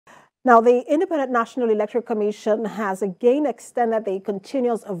Now, the Independent National Electoral Commission has again extended the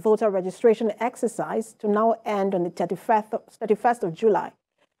continuous voter registration exercise to now end on the 31st of July.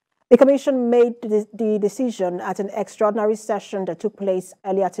 The Commission made the decision at an extraordinary session that took place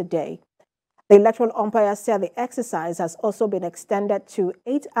earlier today. The electoral umpire said the exercise has also been extended to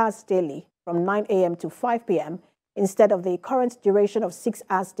 8 hours daily from 9 a.m. to 5 p.m. instead of the current duration of 6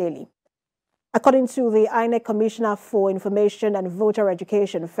 hours daily. According to the INEC Commissioner for Information and Voter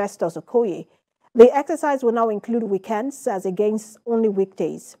Education, Festus Okoye, the exercise will now include weekends as against only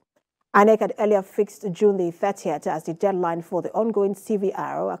weekdays. INEC had earlier fixed June the 30th as the deadline for the ongoing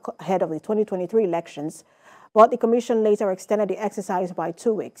CVR ahead of the 2023 elections, but the Commission later extended the exercise by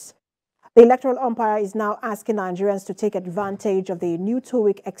 2 weeks. The electoral umpire is now asking Nigerians to take advantage of the new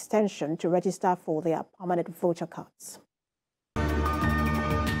 2-week extension to register for their permanent voter cards.